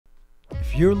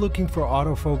you're looking for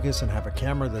autofocus and have a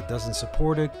camera that doesn't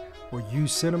support it, or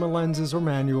use cinema lenses or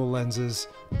manual lenses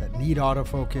that need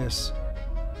autofocus,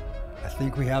 I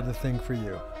think we have the thing for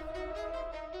you.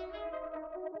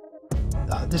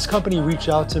 This company reached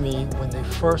out to me when they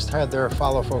first had their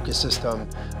follow focus system.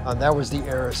 That was the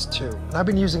Aris 2. And I've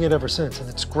been using it ever since, and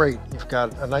it's great. You've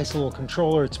got a nice little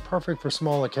controller. It's perfect for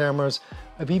smaller cameras.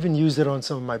 I've even used it on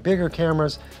some of my bigger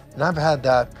cameras, and I've had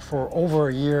that for over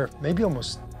a year, maybe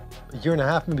almost a year and a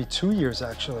half, maybe 2 years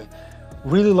actually.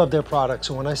 Really love their product.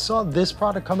 So when I saw this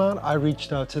product come out, I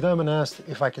reached out to them and asked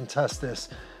if I can test this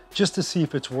just to see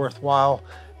if it's worthwhile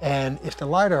and if the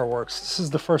LiDAR works. This is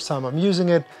the first time I'm using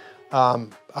it.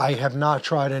 I have not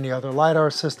tried any other LiDAR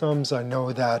systems. I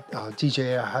know that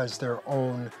DJI has their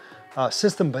own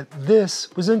system, but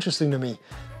this was interesting to me.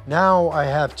 Now I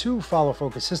have two follow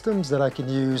focus systems that I can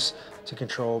use to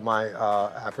control my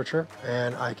aperture,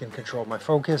 and I can control my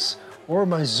focus or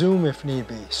my zoom if need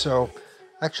be. So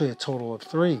actually a total of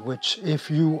 3, which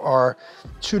if you are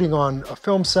shooting on a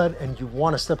film set and you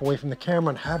want to step away from the camera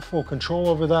and have full control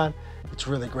over that, it's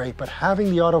really great. But having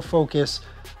the autofocus,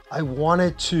 I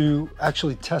wanted to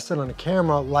actually test it on a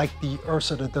camera like the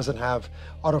Ursa that doesn't have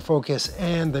autofocus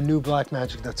and the new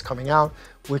Blackmagic that's coming out,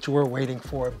 which we're waiting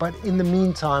for. But in the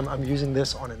meantime, I'm using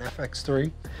this on an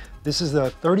FX3. This is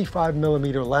the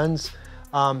 35mm lens.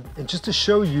 And just to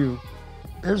show you,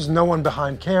 there's no one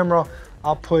behind camera.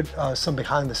 I'll put some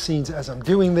behind the scenes as I'm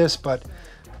doing this, but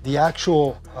the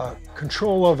actual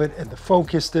control of it and the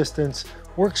focus distance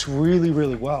works really,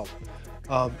 really well.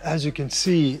 As you can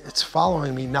see, it's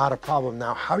following me, not a problem.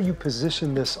 Now, how you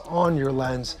position this on your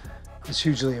lens is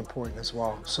hugely important as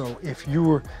well. So if you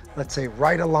were, let's say,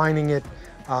 right aligning it,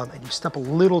 and you step a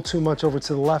little too much over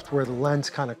to the left where the lens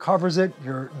kind of covers it,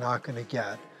 you're not gonna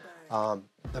get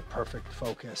the perfect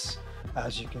focus,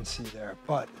 as you can see there,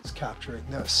 but it's capturing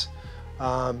this.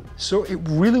 So it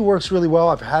really works really well.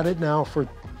 I've had it now for,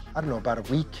 I don't know, about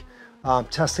a week.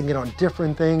 Testing it on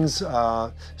different things,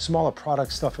 smaller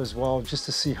product stuff as well, just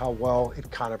to see how well it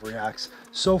kind of reacts.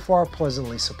 So far,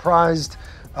 pleasantly surprised.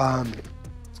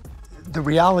 The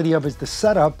reality of it is the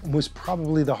setup was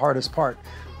probably the hardest part.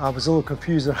 I was a little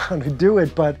confused on how to do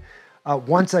it, but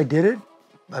once I did it,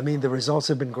 I mean, the results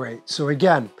have been great. So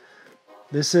again,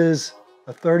 this is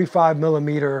a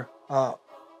 35mm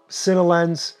cine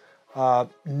lens,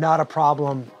 not a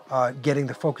problem getting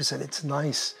the focus, and it's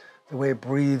nice the way it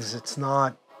breathes. It's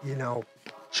not, you know,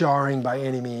 jarring by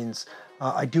any means.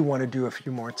 I do want to do a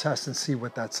few more tests and see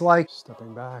what that's like.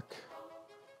 Stepping back,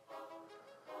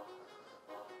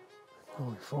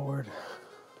 going forward.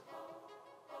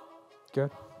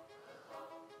 Good.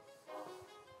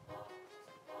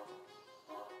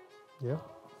 Yeah.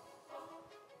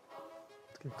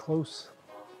 Let's get close.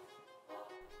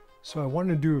 So I want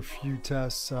to do a few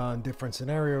tests on different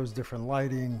scenarios, different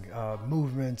lighting,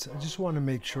 movements. I just want to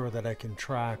make sure that I can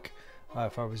track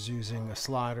if I was using a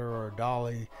slider or a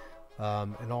dolly,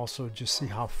 and also just see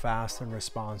how fast and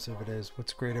responsive it is.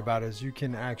 What's great about it is you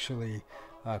can actually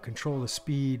control the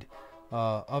speed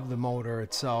of the motor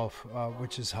itself,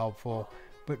 which is helpful,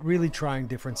 but really trying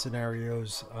different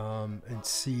scenarios and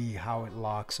see how it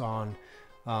locks on.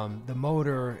 The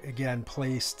motor, again,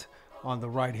 placed on the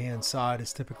right hand side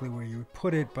is typically where you would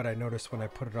put it, but I noticed when I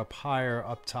put it up higher,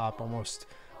 up top, almost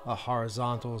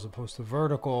horizontal as opposed to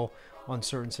vertical, on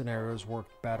certain scenarios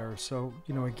worked better. So,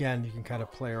 you know, again, you can kind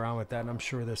of play around with that, and I'm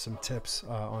sure there's some tips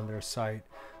on their site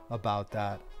about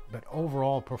that. But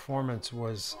overall performance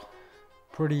was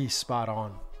pretty spot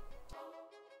on.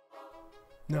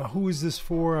 Now, who is this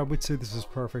for? I would say this is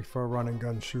perfect for a run and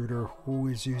gun shooter who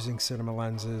is using cinema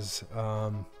lenses.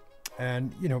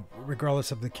 And, you know,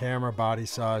 regardless of the camera body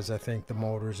size, I think the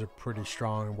motors are pretty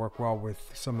strong and work well with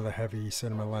some of the heavy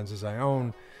cinema lenses I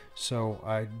own. So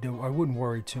I wouldn't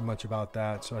worry too much about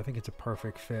that. So I think it's a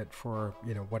perfect fit for,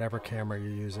 you know, whatever camera you're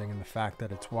using, and the fact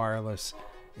that it's wireless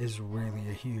is really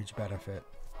a huge benefit.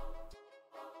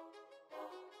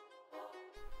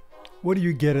 What do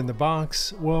you get in the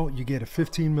box? Well, you get a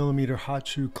 15mm hot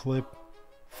shoe clip,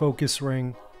 focus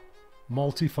ring,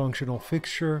 multifunctional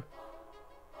fixture,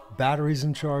 batteries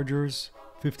and chargers,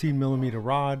 15mm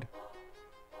rod,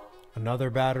 another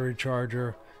battery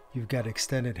charger. You've got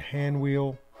extended hand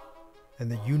wheel and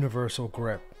the universal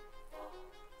grip.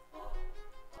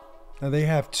 Now they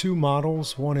have two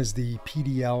models. One is the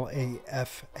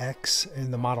PDL-AFX,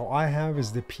 and the model I have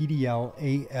is the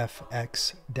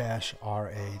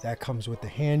PDL-AFX-RA. That comes with the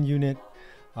hand unit.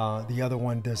 The other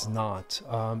one does not.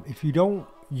 If you don't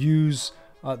use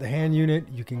the hand unit,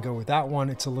 you can go with that one.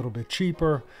 It's a little bit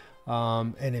cheaper.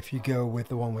 And if you go with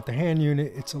the one with the hand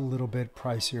unit, it's a little bit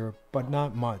pricier, but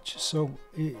not much. So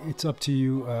it's up to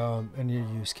you and your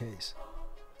use case.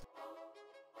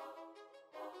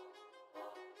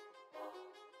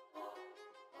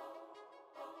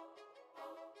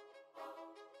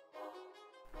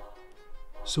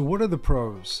 So what are the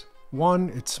pros? One,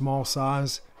 it's small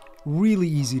size, really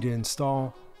easy to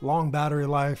install, long battery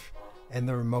life, and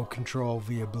the remote control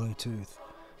via Bluetooth.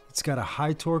 It's got a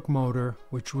high torque motor,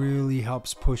 which really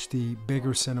helps push the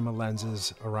bigger cinema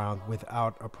lenses around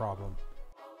without a problem.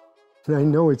 And I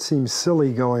know it seems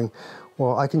silly going,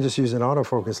 well, I can just use an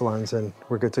autofocus lens and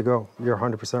we're good to go. You're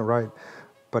 100% right.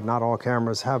 But not all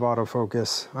cameras have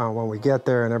autofocus. When we get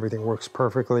there and everything works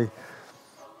perfectly,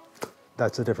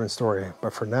 that's a different story.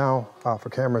 But for now, for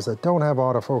cameras that don't have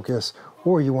autofocus,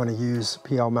 or you want to use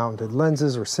PL mounted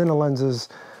lenses or cine lenses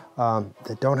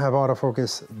that don't have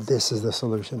autofocus, this is the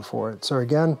solution for it. So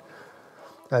again,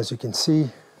 as you can see,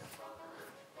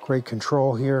 great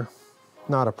control here,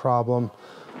 not a problem.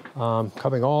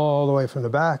 Coming all the way from the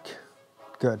back,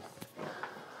 good.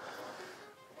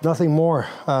 Nothing more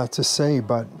to say,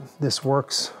 but this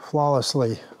works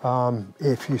flawlessly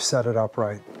if you set it up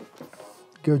right.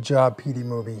 Good job,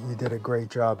 PDMOVIE. You did a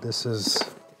great job. This is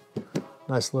a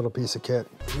nice little piece of kit.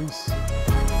 Peace.